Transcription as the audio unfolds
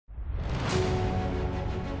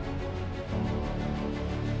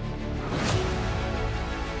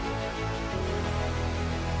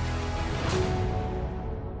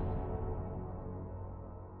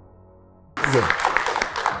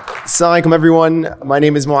Assalamu alaikum, everyone. My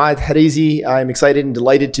name is Muad Hrezi. I'm excited and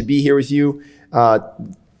delighted to be here with you.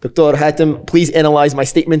 Dr. Hatem, please analyze my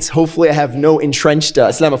statements. Hopefully I have no entrenched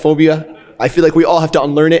Islamophobia. I feel like we all have to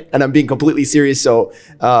unlearn it, and I'm being completely serious. So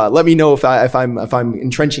let me know if I'm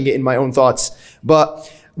entrenching it in my own thoughts.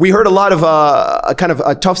 But we heard a lot of kind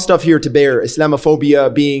of tough stuff here to bear.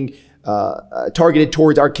 Islamophobia being targeted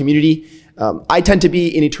towards our community. I tend to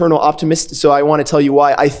be an eternal optimist, so I want to tell you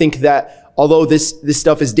why I think that although this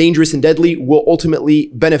stuff is dangerous and deadly, will ultimately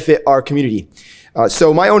benefit our community.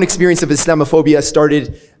 So my own experience of Islamophobia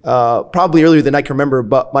started probably earlier than I can remember,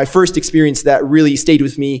 but my first experience that really stayed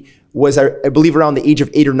with me was, I believe, around the age of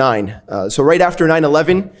 8 or 9. So right after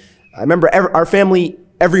 9/11, I remember our family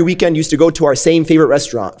every weekend used to go to our same favorite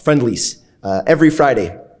restaurant, Friendly's, every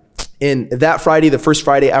Friday. And that Friday, the first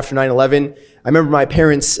Friday after 9/11, I remember my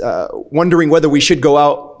parents wondering whether we should go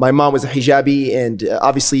out. My mom was a hijabi, and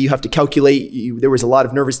obviously you have to calculate. There was a lot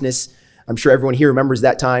of nervousness. I'm sure everyone here remembers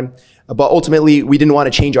that time. But ultimately, we didn't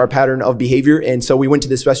want to change our pattern of behavior, and so we went to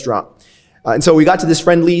this restaurant. And so we got to this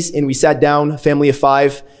Friendly's, and we sat down, family of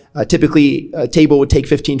 5. Typically, a table would take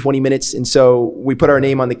 15, 20 minutes. And so we put our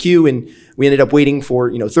name on the queue, and we ended up waiting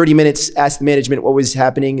for 30 minutes, asked the management what was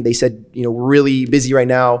happening. They said, we're really busy right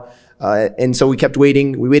now. And so we kept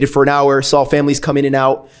waiting. We waited for an hour, saw families come in and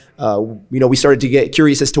out. We started to get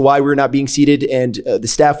curious as to why we were not being seated, and the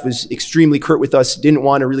staff was extremely curt with us, didn't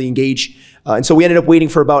want to really engage. And so we ended up waiting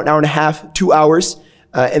for about an hour and a half, 2 hours.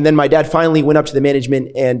 And then my dad finally went up to the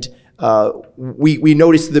management, and we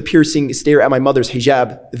noticed the piercing stare at my mother's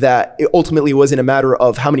hijab, that it ultimately wasn't a matter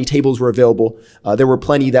of how many tables were available. There were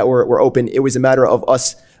plenty that were open. It was a matter of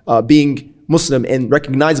us being Muslim and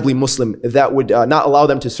recognizably Muslim that would not allow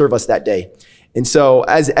them to serve us that day. And so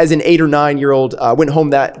as an 8 or 9-year-old, I went home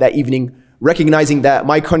that evening recognizing that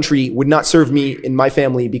my country would not serve me and my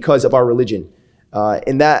family because of our religion.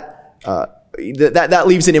 And that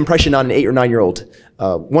leaves an impression on an 8 or 9-year-old,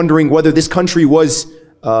 wondering whether this country was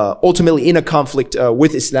ultimately in a conflict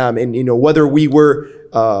with Islam, and whether we were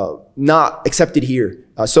not accepted here.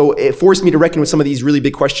 So it forced me to reckon with some of these really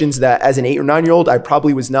big questions that as an 8 or 9-year-old, I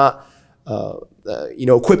probably was not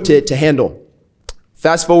equipped to handle.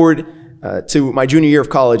 Fast forward to my junior year of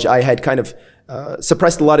college, I had kind of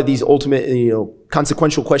suppressed a lot of these ultimate,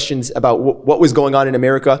 consequential questions about what was going on in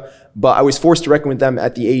America, but I was forced to reckon with them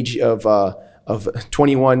at the age of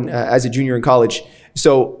 21 as a junior in college.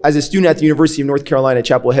 So as a student at the University of North Carolina,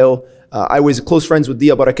 Chapel Hill, I was close friends with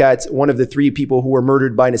Dia Barakat, one of the 3 people who were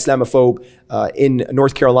murdered by an Islamophobe in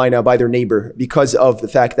North Carolina by their neighbor because of the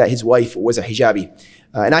fact that his wife was a hijabi.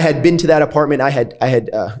 And I had been to that apartment. I had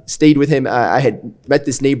stayed with him. I had met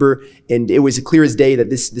this neighbor, and it was clear as day that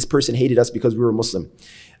this person hated us because we were Muslim.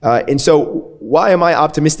 And so why am I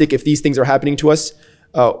optimistic if these things are happening to us?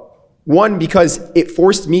 One, because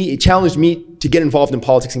it challenged me to get involved in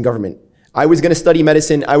politics and government. I was going to study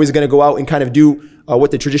medicine. I was going to go out and kind of do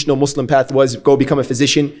what the traditional Muslim path was, go become a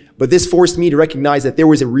physician. But this forced me to recognize that there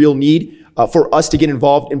was a real need for us to get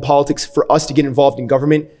involved in politics, for us to get involved in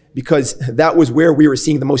government, because that was where we were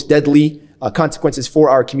seeing the most deadly consequences for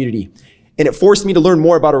our community. And it forced me to learn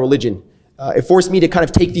more about our religion. It forced me to kind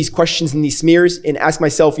of take these questions and these smears and ask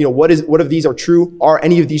myself, what of these are true? Are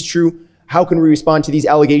any of these true? How can we respond to these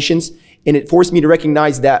allegations? And it forced me to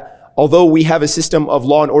recognize that although we have a system of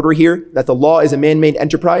law and order here, that the law is a man-made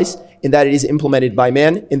enterprise and that it is implemented by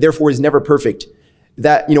man and therefore is never perfect.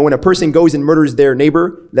 That, when a person goes and murders their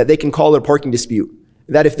neighbor, that they can call it a parking dispute.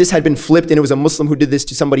 That if this had been flipped and it was a Muslim who did this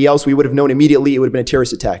to somebody else, we would have known immediately it would have been a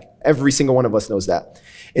terrorist attack. Every single one of us knows that.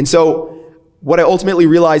 And so what I ultimately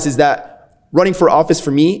realized is that running for office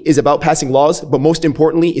for me is about passing laws, but most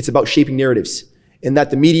importantly, it's about shaping narratives. And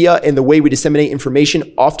that the media and the way we disseminate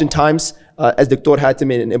information oftentimes, as Dr.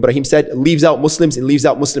 Hatem and Ibrahim said, leaves out Muslims and leaves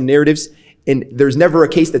out Muslim narratives. And there's never a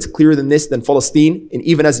case that's clearer than this, than Palestine. And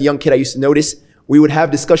even as a young kid, I used to notice we would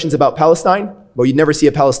have discussions about Palestine, but you'd never see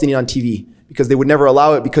a Palestinian on TV because they would never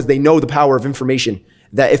allow it, because they know the power of information.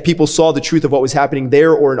 That if people saw the truth of what was happening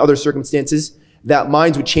there or in other circumstances, that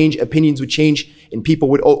minds would change, opinions would change, and people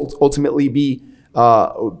would ultimately be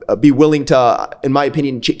willing to, in my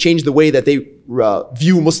opinion, change the way that they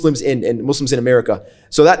view Muslims and Muslims in America.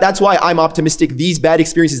 So that's why I'm optimistic. These bad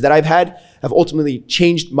experiences that I've had have ultimately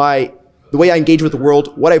changed the way I engage with the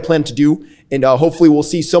world, what I plan to do, and hopefully we'll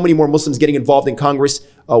see so many more Muslims getting involved in Congress,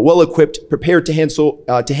 well-equipped, prepared to handle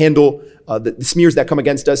the smears that come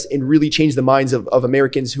against us, and really change the minds of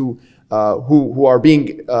Americans who who are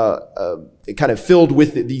being kind of filled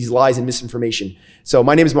with these lies and misinformation. So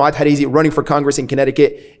my name is Muad Hrezi, running for Congress in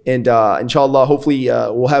Connecticut, and inshallah, hopefully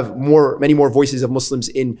we'll have many more voices of Muslims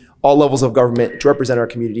in all levels of government to represent our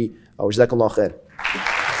community. Jazakallah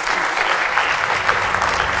khair.